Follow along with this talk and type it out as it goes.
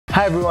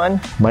Hi everyone,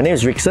 my name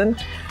is Ricson.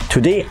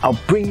 Today I'll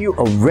bring you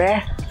a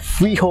rare,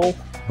 freehold,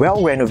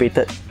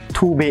 well-renovated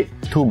 2-bed,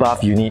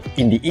 2-bath unit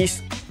in the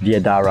east, the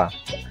Adara.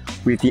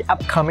 With the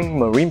upcoming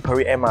Marine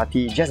Parade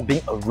MRT just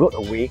being a road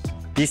away,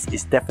 this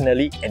is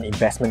definitely an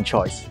investment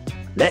choice.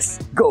 Let's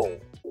go!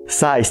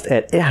 Sized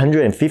at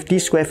 850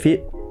 square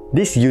feet,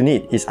 this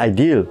unit is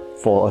ideal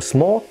for a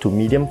small to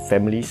medium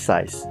family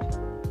size.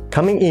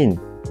 Coming in,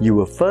 you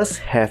will first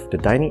have the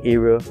dining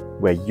area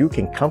where you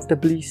can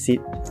comfortably sit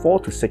 4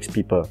 to 6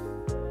 people.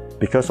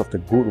 Because of the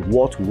good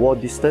wall-to-wall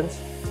distance,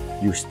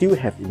 you still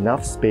have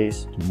enough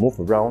space to move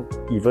around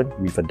even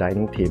with a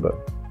dining table.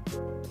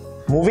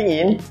 Moving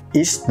in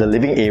is the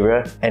living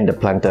area and the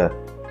planter.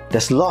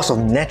 There's lots of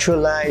natural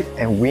light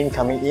and wind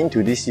coming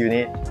into this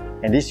unit,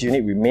 and this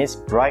unit remains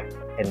bright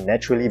and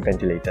naturally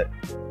ventilated.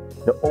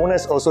 The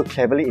owners also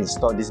cleverly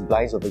installed these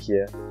blinds over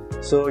here,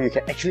 so you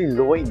can actually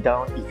lower it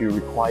down if you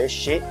require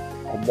shade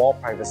or more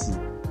privacy.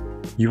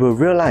 You will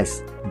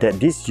realize that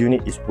this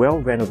unit is well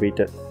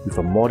renovated with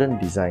a modern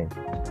design.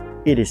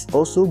 It is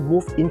also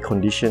move-in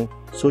condition,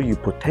 so you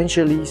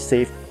potentially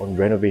save on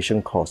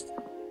renovation costs.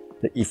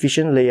 The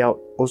efficient layout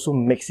also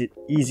makes it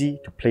easy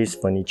to place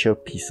furniture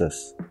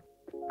pieces.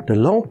 The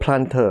long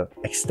planter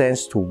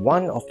extends to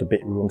one of the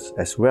bedrooms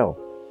as well.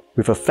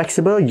 With a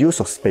flexible use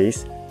of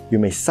space, you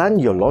may sun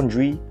your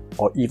laundry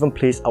or even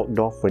place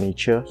outdoor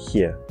furniture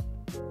here.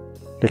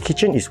 The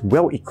kitchen is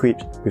well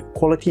equipped with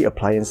quality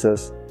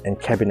appliances and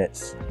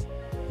cabinets,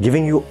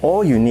 giving you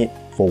all you need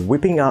for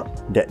whipping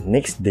up that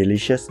next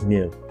delicious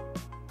meal.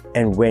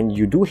 And when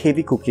you do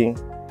heavy cooking,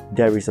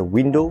 there is a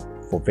window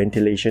for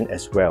ventilation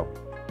as well.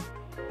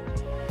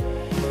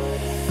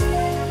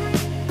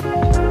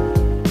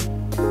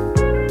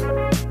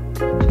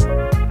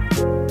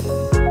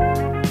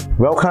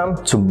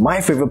 Welcome to my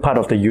favorite part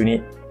of the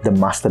unit, the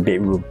master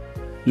bedroom.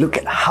 Look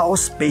at how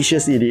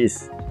spacious it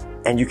is,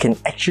 and you can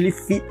actually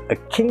fit a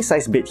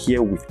king-size bed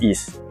here with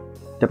ease.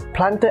 The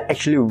planter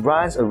actually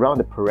runs around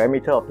the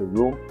perimeter of the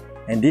room,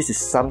 and this is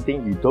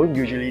something you don't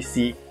usually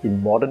see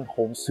in modern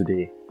homes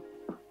today.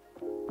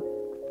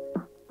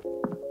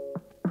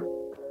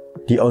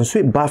 The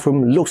ensuite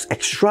bathroom looks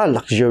extra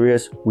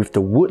luxurious with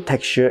the wood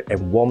texture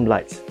and warm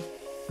lights.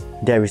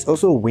 There is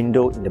also a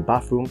window in the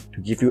bathroom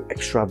to give you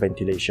extra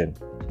ventilation.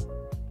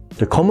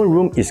 The common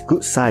room is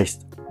good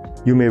sized.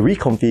 You may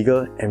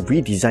reconfigure and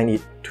redesign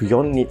it to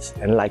your needs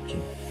and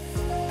liking.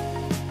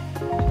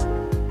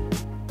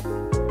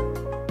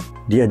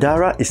 The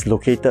Adara is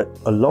located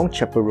along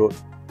Chapel Road,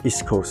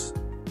 East Coast.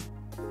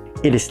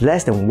 It is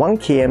less than 1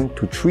 km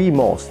to 3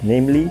 malls,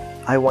 namely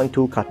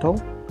I-12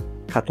 Katong,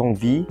 Katong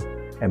V,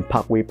 and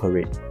Parkway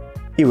Parade.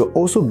 It will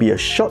also be a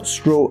short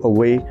stroll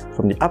away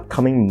from the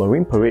upcoming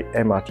Marine Parade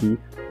MRT,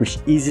 which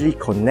easily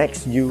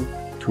connects you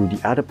to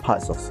the other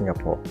parts of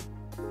Singapore.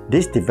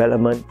 This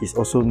development is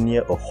also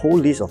near a whole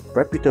list of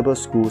reputable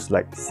schools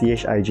like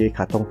CHIJ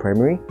Katong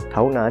Primary,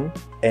 Tao Nan,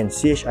 and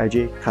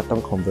CHIJ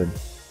Katong Convent.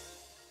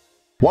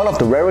 One of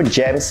the rarer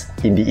gems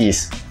in the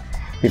East.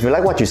 If you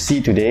like what you see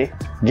today,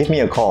 give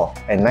me a call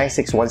at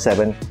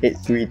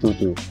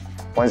 9617-8322.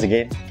 Once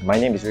again, my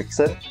name is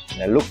Ricson,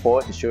 and I look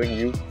forward to showing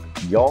you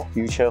your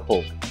future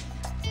home.